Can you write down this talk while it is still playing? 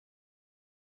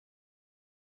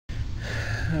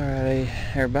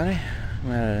everybody,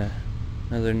 I'm at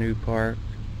another new park.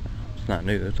 It's not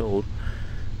new, it's old,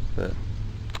 but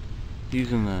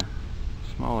using the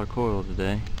smaller coil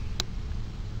today.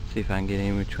 See if I can get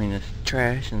in between this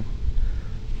trash and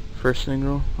first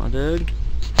signal I dug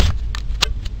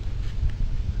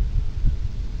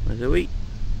was a wheat.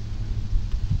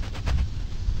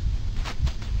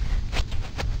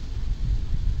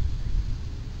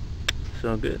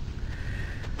 So good.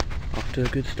 Off to a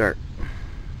good start.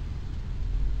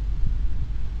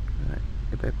 Alright,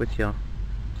 get back with y'all.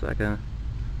 It's like a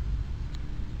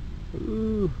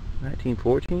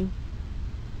 1914.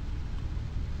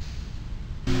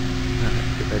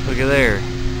 Alright, get back. Look at there.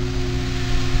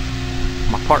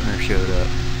 My partner showed up.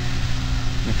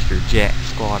 Mr. Jack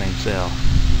Squad himself.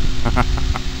 Alright,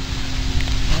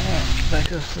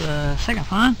 back up to the second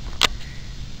find.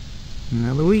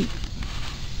 Another wheat.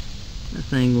 That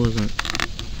thing wasn't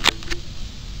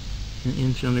an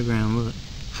inch underground, look.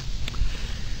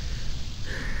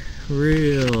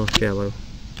 Real shallow.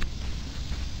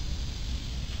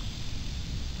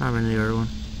 Probably the other one.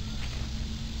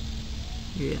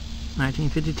 Yeah,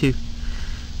 1952.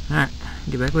 Alright,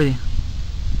 get back with you.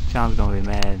 Sean's gonna be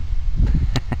mad.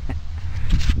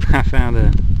 I found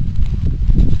I'm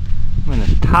in a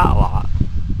tot lot.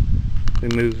 We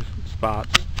moved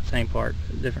spots, same part,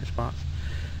 different spots.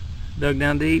 Dug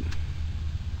down deep.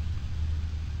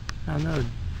 I don't know,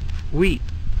 wheat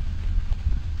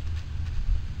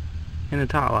in a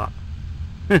tot lot.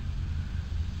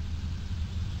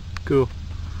 Cool.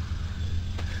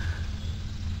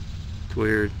 It's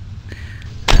weird.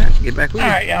 Alright, get back with you.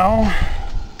 Alright, y'all.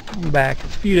 I'm back.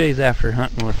 It's a few days after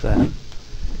hunting with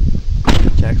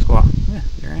Jack Squaw. Yeah,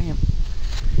 there I am.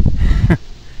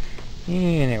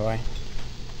 Anyway,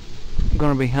 I'm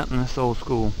gonna be hunting this old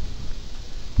school.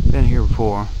 Been here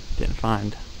before, didn't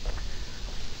find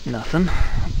nothing,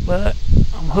 but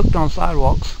I'm hooked on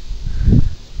sidewalks,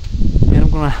 and I'm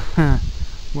gonna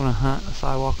hunt a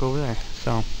sidewalk over there.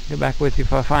 So get back with you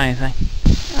if I find anything.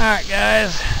 Alright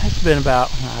guys, it's been about,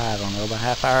 I don't know, about a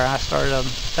half hour. I started on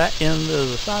that end of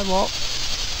the sidewalk,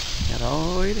 got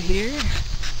all the way to here.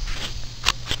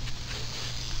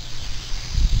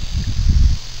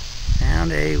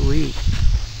 Found a wheat.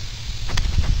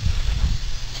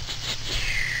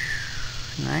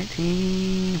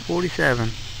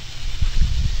 1947.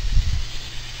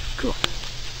 Cool.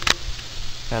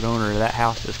 That owner of that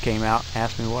house just came out,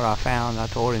 asked me what I found. I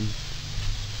told him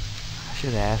I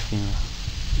should have asked him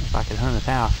if I could hunt his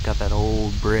house. Got that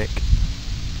old brick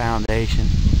foundation,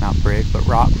 not brick, but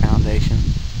rock foundation.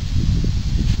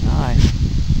 Nice.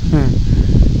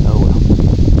 Oh well.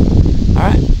 All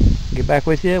right, get back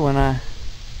with you when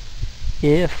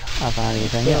if I find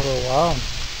anything else. A little while.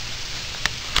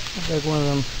 I dug one of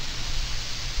them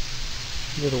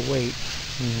little weights.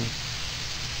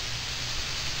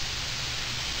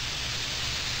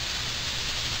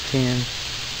 10.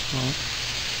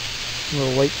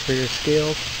 Little weights for your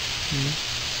scales.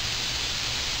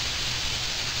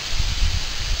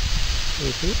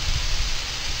 See it?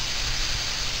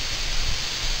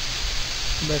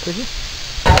 Back with you.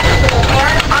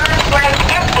 Hands on right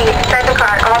empty inside the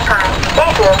car at all times.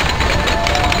 Thank you.